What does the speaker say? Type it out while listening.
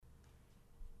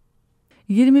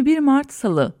21 Mart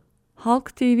Salı,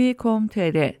 Halk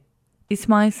TV.com.tr.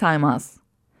 İsmail Saymaz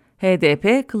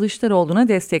HDP, Kılıçdaroğlu'na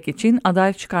destek için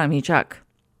aday çıkarmayacak.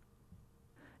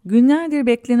 Günlerdir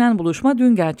beklenen buluşma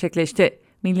dün gerçekleşti.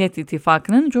 Millet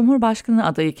İttifakı'nın Cumhurbaşkanı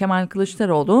adayı Kemal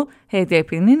Kılıçdaroğlu,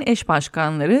 HDP'nin eş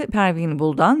başkanları Pervin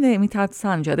Buldan ve Mithat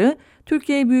Sancar'ı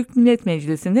Türkiye Büyük Millet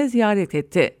Meclisi'nde ziyaret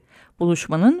etti.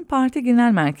 Buluşmanın parti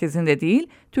genel merkezinde değil,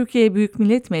 Türkiye Büyük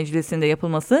Millet Meclisi'nde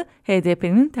yapılması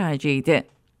HDP'nin tercihiydi.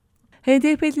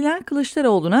 HDP'liler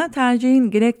Kılıçdaroğlu'na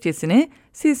tercihin gerekçesini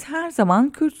 "Siz her zaman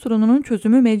Kürt sorununun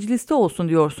çözümü mecliste olsun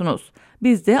diyorsunuz.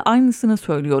 Biz de aynısını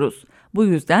söylüyoruz. Bu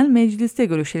yüzden mecliste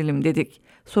görüşelim dedik.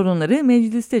 Sorunları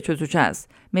mecliste çözeceğiz.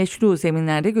 Meşru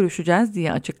zeminlerde görüşeceğiz"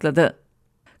 diye açıkladı.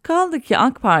 Kaldı ki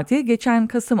AK Parti geçen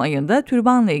Kasım ayında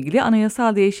türbanla ilgili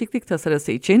anayasal değişiklik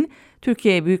tasarısı için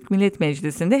Türkiye Büyük Millet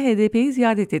Meclisi'nde HDP'yi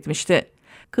ziyaret etmişti.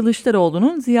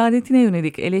 Kılıçdaroğlu'nun ziyaretine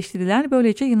yönelik eleştiriler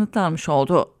böylece yanıtlanmış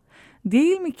oldu.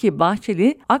 Değil mi ki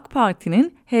Bahçeli, AK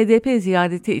Parti'nin HDP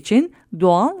ziyareti için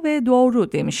doğal ve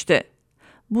doğru demişti.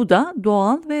 Bu da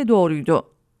doğal ve doğruydu.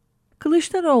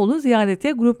 Kılıçdaroğlu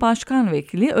ziyarete Grup Başkan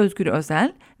Vekili Özgür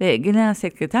Özel ve Genel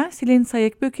Sekreter Silin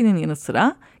Sayekböke'nin yanı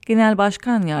sıra Genel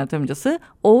Başkan Yardımcısı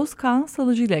Oğuz Kağan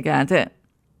Salıcı ile geldi.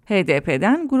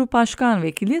 HDP'den Grup Başkan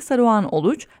Vekili Saruhan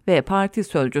Oluç ve Parti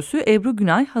Sözcüsü Ebru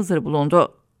Günay hazır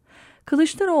bulundu.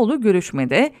 Kılıçdaroğlu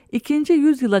görüşmede 2.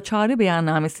 yüzyıla çağrı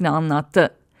beyannamesini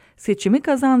anlattı. Seçimi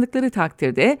kazandıkları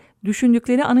takdirde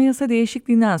düşündükleri anayasa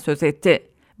değişikliğinden söz etti.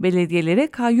 Belediyelere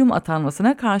kayyum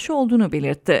atanmasına karşı olduğunu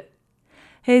belirtti.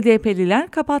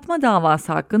 HDP'liler kapatma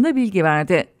davası hakkında bilgi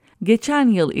verdi. Geçen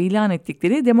yıl ilan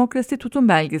ettikleri demokrasi tutum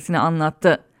belgesini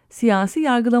anlattı. Siyasi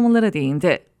yargılamalara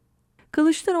değindi.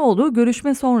 Kılıçdaroğlu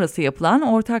görüşme sonrası yapılan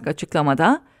ortak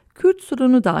açıklamada, Kürt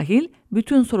sorunu dahil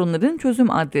bütün sorunların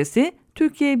çözüm adresi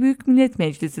Türkiye Büyük Millet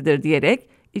Meclisi'dir diyerek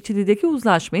içerideki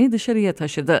uzlaşmayı dışarıya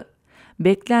taşıdı.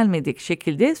 Beklenmedik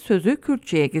şekilde sözü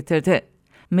Kürtçe'ye getirdi.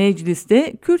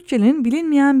 Mecliste Kürtçenin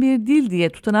bilinmeyen bir dil diye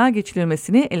tutanağa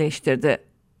geçirilmesini eleştirdi.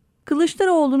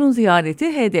 Kılıçdaroğlu'nun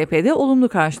ziyareti HDP'de olumlu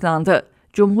karşılandı.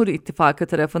 Cumhur İttifakı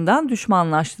tarafından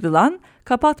düşmanlaştırılan,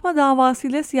 kapatma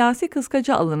davasıyla siyasi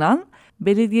kıskaca alınan,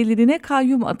 belediyelerine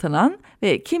kayyum atanan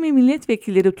ve kimi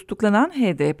milletvekilleri tutuklanan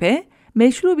HDP,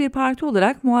 meşru bir parti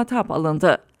olarak muhatap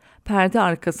alındı. Perde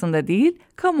arkasında değil,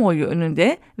 kamuoyu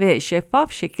önünde ve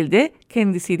şeffaf şekilde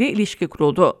kendisiyle ilişki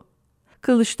kuruldu.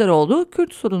 Kılıçdaroğlu,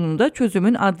 Kürt sorununda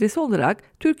çözümün adresi olarak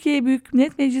Türkiye Büyük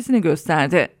Millet Meclisi'ni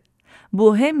gösterdi.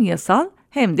 Bu hem yasal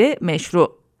hem de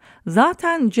meşru.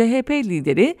 Zaten CHP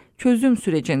lideri çözüm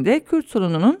sürecinde Kürt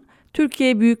sorununun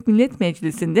Türkiye Büyük Millet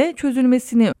Meclisi'nde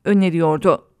çözülmesini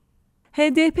öneriyordu.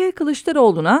 HDP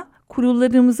Kılıçdaroğlu'na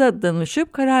kurullarımıza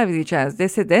danışıp karar vereceğiz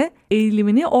dese de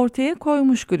eğilimini ortaya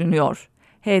koymuş görünüyor.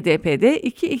 HDP'de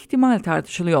iki ihtimal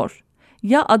tartışılıyor.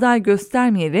 Ya aday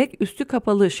göstermeyerek üstü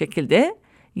kapalı şekilde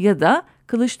ya da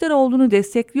Kılıçdaroğlu'nu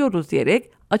destekliyoruz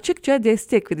diyerek açıkça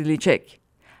destek verilecek.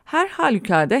 Her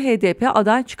halükarda HDP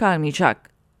aday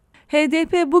çıkarmayacak.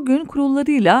 HDP bugün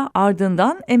kurullarıyla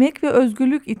ardından Emek ve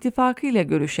Özgürlük İttifakı ile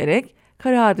görüşerek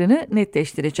kararını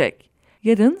netleştirecek.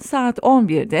 Yarın saat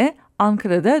 11'de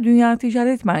Ankara'da Dünya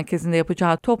Ticaret Merkezi'nde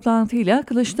yapacağı toplantıyla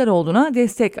Kılıçdaroğlu'na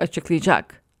destek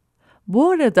açıklayacak. Bu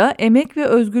arada Emek ve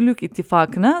Özgürlük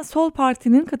İttifakı'na Sol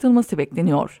Parti'nin katılması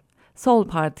bekleniyor. Sol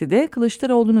Parti de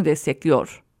Kılıçdaroğlu'nu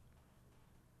destekliyor.